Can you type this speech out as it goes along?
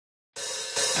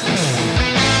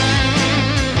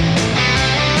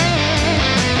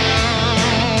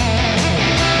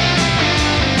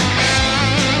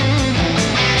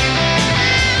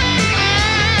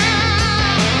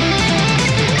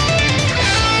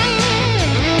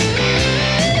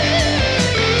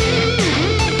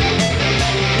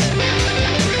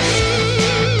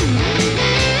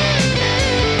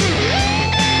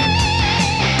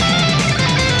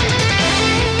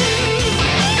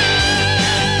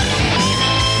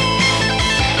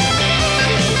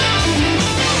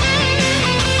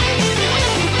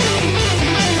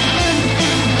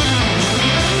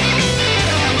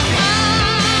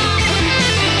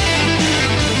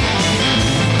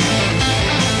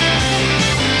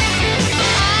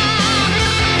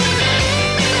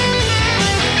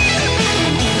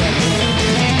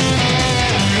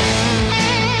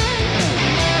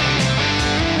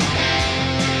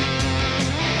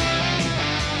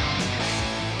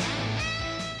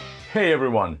Hey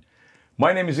everyone,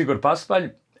 my name is Igor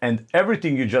Paspalj, and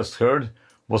everything you just heard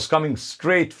was coming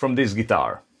straight from this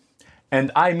guitar. And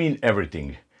I mean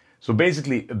everything. So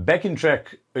basically, a backing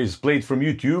track is played from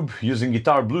YouTube using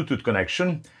guitar Bluetooth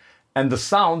connection, and the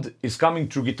sound is coming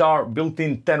through guitar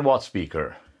built-in 10-watt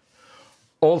speaker.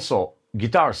 Also,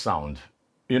 guitar sound,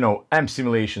 amp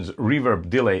simulations, reverb,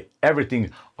 delay, everything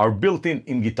are built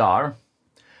in guitar.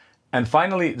 And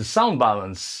finally, the sound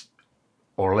balance,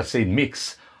 or let's say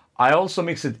mix, I also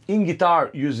mix it in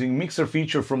guitar using mixer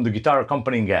feature from the guitar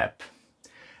accompanying app.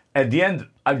 At the end,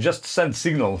 I've just sent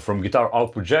signal from guitar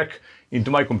output jack into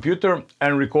my computer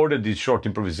and recorded this short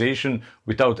improvisation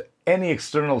without any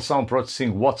external sound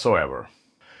processing whatsoever.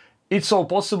 It's all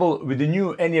possible with the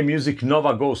new ENYA Music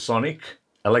Nova Go Sonic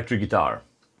electric guitar.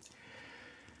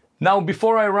 Now,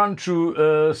 before I run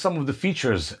through some of the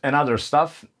features and other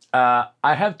stuff, I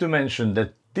have to mention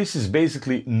that this is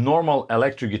basically normal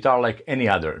electric guitar like any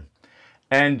other.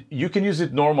 And you can use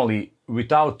it normally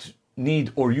without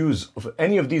need or use of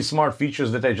any of these smart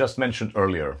features that I just mentioned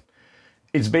earlier.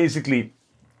 It's basically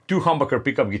two humbucker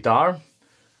pickup guitar.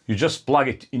 You just plug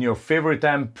it in your favorite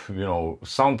amp,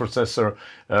 sound processor,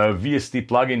 VST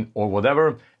plugin or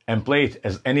whatever, and play it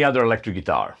as any other electric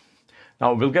guitar.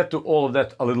 Now we'll get to all of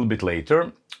that a little bit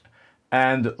later.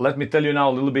 And let me tell you now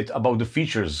a little bit about the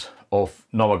features of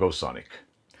Nova Go Sonic.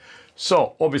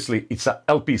 So obviously it's a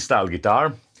LP style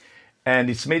guitar,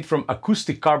 and it's made from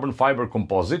acoustic carbon fiber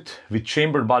composite with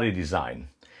chambered body design.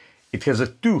 It has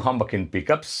two humbucking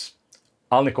pickups,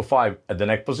 Alnico 5 at the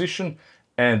neck position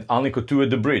and Alnico 2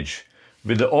 at the bridge,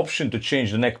 with the option to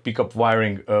change the neck pickup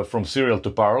wiring from serial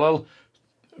to parallel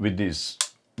with this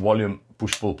volume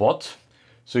push-pull pot.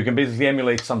 So you can basically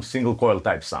emulate some single coil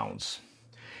type sounds.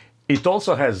 It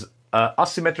also has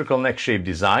asymmetrical neck shape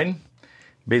design.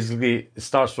 Basically, it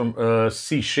starts from a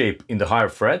C shape in the higher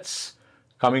frets,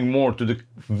 coming more to the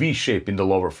V shape in the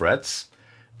lower frets.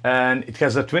 And it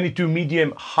has a 22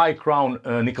 medium high crown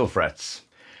nickel frets.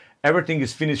 Everything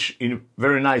is finished in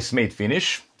very nice matte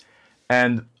finish.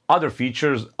 And other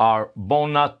features are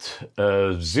bone nut,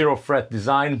 zero fret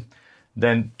design,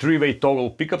 then three-way toggle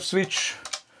pickup switch,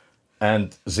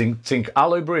 and zinc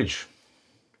alloy bridge.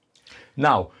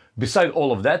 Now, beside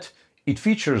all of that, it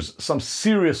features some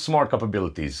serious smart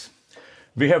capabilities.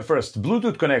 We have first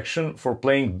Bluetooth connection for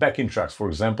playing backing tracks, for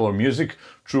example, or music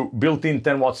through built-in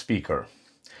 10-watt speaker.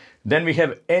 Then we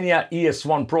have ENYA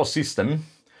ES1 Pro system,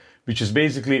 which is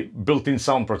basically built-in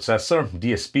sound processor,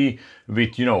 DSP,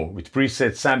 with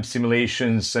presets, amp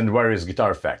simulations, and various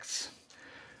guitar effects.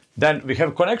 Then we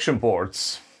have connection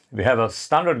ports. We have a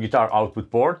standard guitar output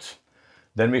port.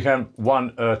 Then we have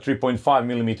one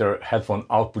 3.5mm headphone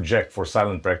output jack for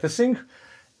silent practicing,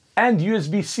 and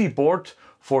USB-C port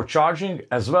for charging,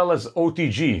 as well as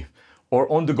OTG,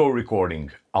 or on-the-go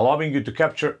recording, allowing you to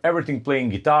capture everything playing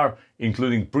guitar,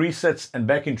 including presets and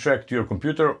backing track to your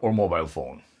computer or mobile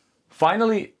phone.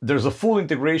 Finally, there's a full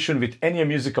integration with ENYA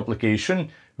Music application,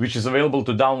 which is available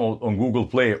to download on Google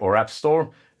Play or App Store,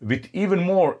 with even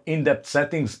more in-depth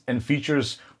settings and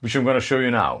features, which I'm going to show you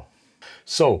now.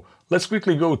 So, let's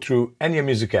quickly go through ENYA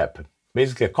Music app,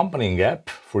 basically accompanying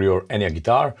app for your ENYA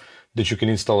guitar that you can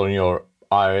install on your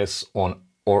iOS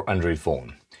or Android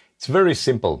phone. It's very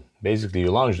simple. Basically,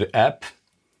 you launch the app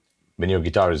when your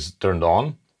guitar is turned on.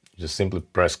 You just simply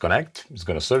press connect. It's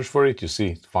going to search for it. You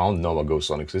see, found Nova Go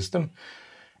Sonic system,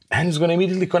 and it's going to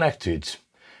immediately connect to it.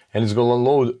 And it's going to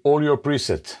load all your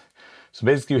presets. So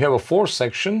basically, you have a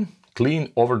 4-section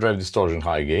clean overdrive distortion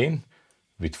high gain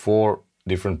with 4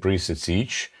 different presets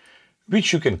each,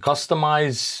 which you can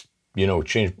customize,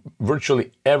 change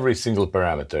virtually every single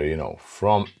parameter,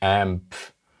 from amp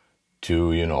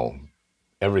to,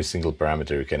 every single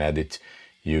parameter you can edit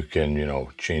You can,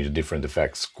 change different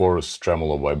effects, chorus,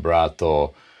 tremolo,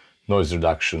 vibrato, noise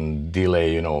reduction,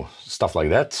 delay, stuff like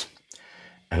that.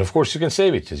 And of course you can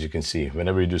save it, as you can see.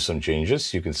 Whenever you do some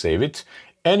changes, you can save it.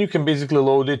 And you can basically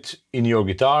load it in your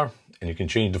guitar, and you can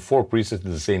change the 4 presets at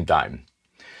the same time.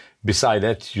 Beside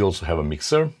that, you also have a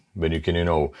mixer, where you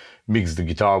can, mix the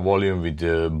guitar volume with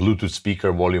the Bluetooth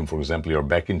speaker volume, for example, your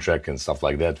backing track and stuff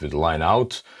like that with the line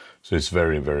out. So it's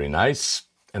very, very nice.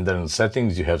 And then in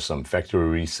settings, you have some factory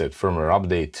reset, firmware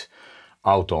update,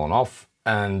 auto on off,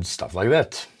 and stuff like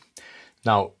that.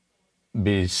 Now,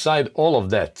 beside all of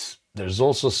that, there's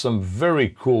also some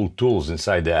very cool tools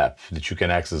inside the app that you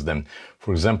can access them.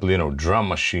 For example, drum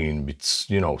machine with,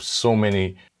 so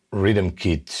many rhythm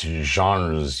kit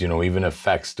genres, even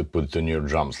effects to put on your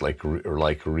drums, like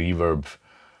reverb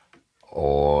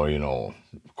or,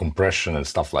 compression and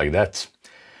stuff like that.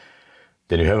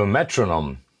 Then you have a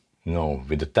metronome,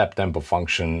 with the tap tempo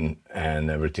function and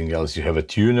everything else. You have a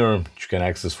tuner which you can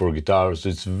access for guitar. So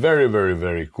it's very, very,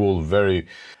 very cool.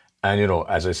 And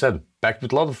as I said, packed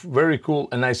with a lot of very cool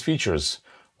and nice features.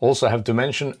 Also, I have to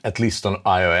mention, at least on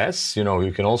iOS,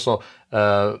 you can also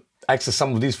access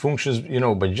some of these functions,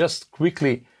 by just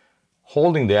quickly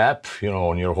holding the app,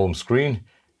 on your home screen,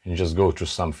 and just go to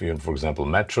something, for example,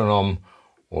 metronome,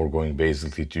 or going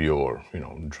basically to your,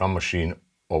 drum machine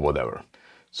or whatever.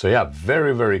 So yeah,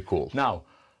 very, very cool. Now,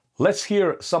 let's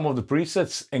hear some of the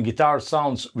presets and guitar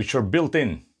sounds which are built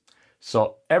in.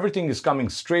 So everything is coming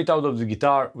straight out of the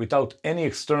guitar without any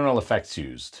external effects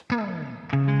used.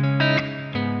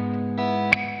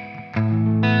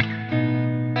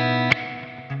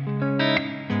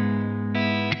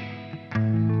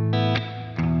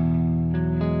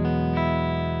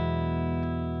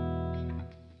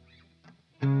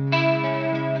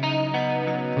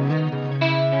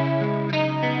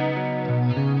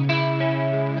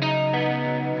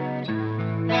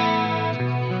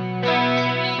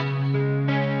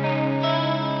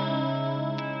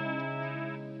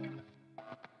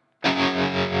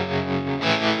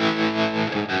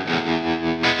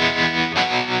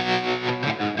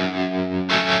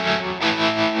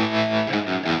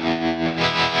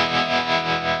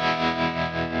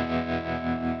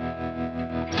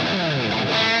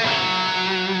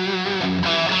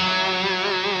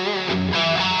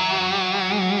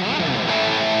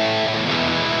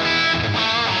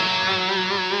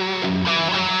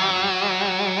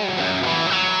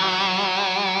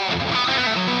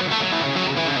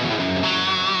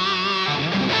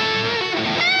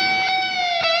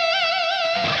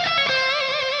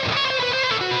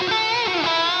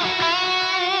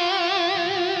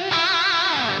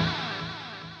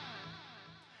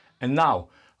 And now,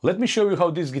 let me show you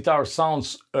how this guitar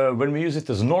sounds when we use it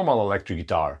as normal electric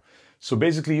guitar. So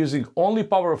basically using only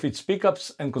power of its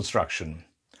pickups and construction.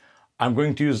 I'm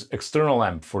going to use external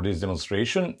amp for this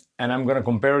demonstration, and I'm going to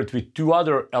compare it with 2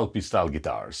 other LP style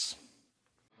guitars.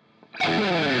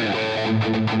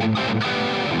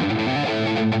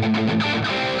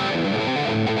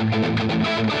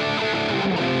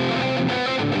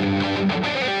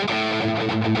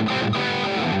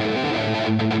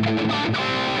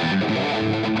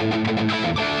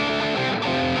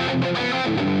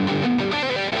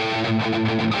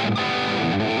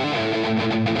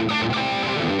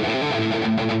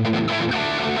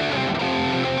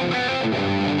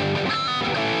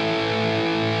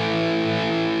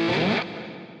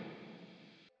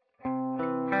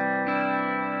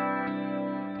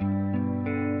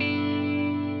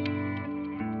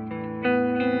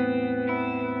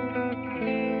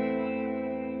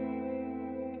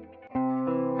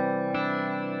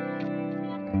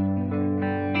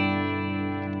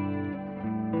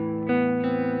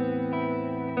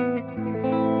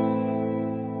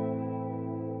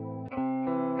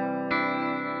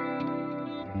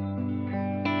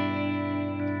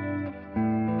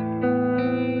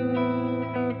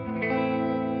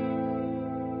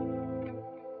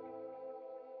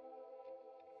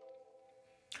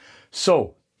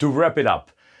 So, to wrap it up,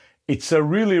 it's a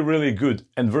really, really good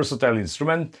and versatile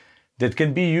instrument that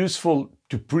can be useful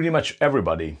to pretty much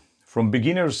everybody, from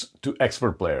beginners to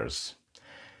expert players.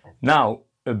 Now,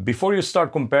 before you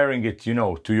start comparing it,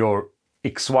 to your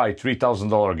XY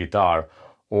 $3,000 guitar,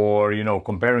 or,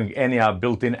 comparing ENYA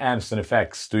built-in amps and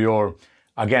effects to your,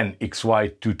 again,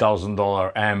 XY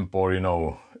 $2,000 amp or,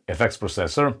 FX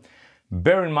processor,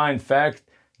 bear in mind the fact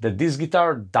that this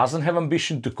guitar doesn't have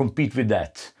ambition to compete with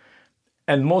that.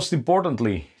 And most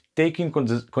importantly, take in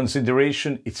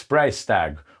consideration its price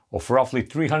tag of roughly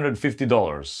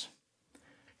 $350.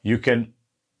 You can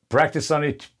practice on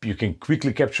it, you can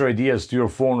quickly capture ideas to your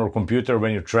phone or computer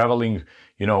when you're traveling,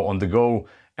 on the go,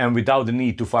 and without the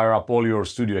need to fire up all your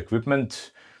studio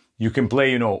equipment. You can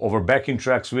play, over backing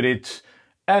tracks with it.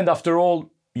 And after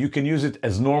all, you can use it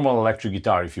as normal electric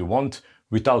guitar if you want,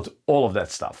 without all of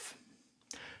that stuff.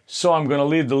 So I'm gonna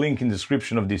leave the link in the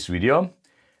description of this video.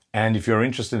 And if you're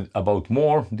interested about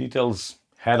more details,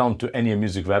 head on to ENYA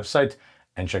Music website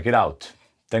and check it out.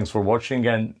 Thanks for watching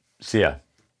and see ya.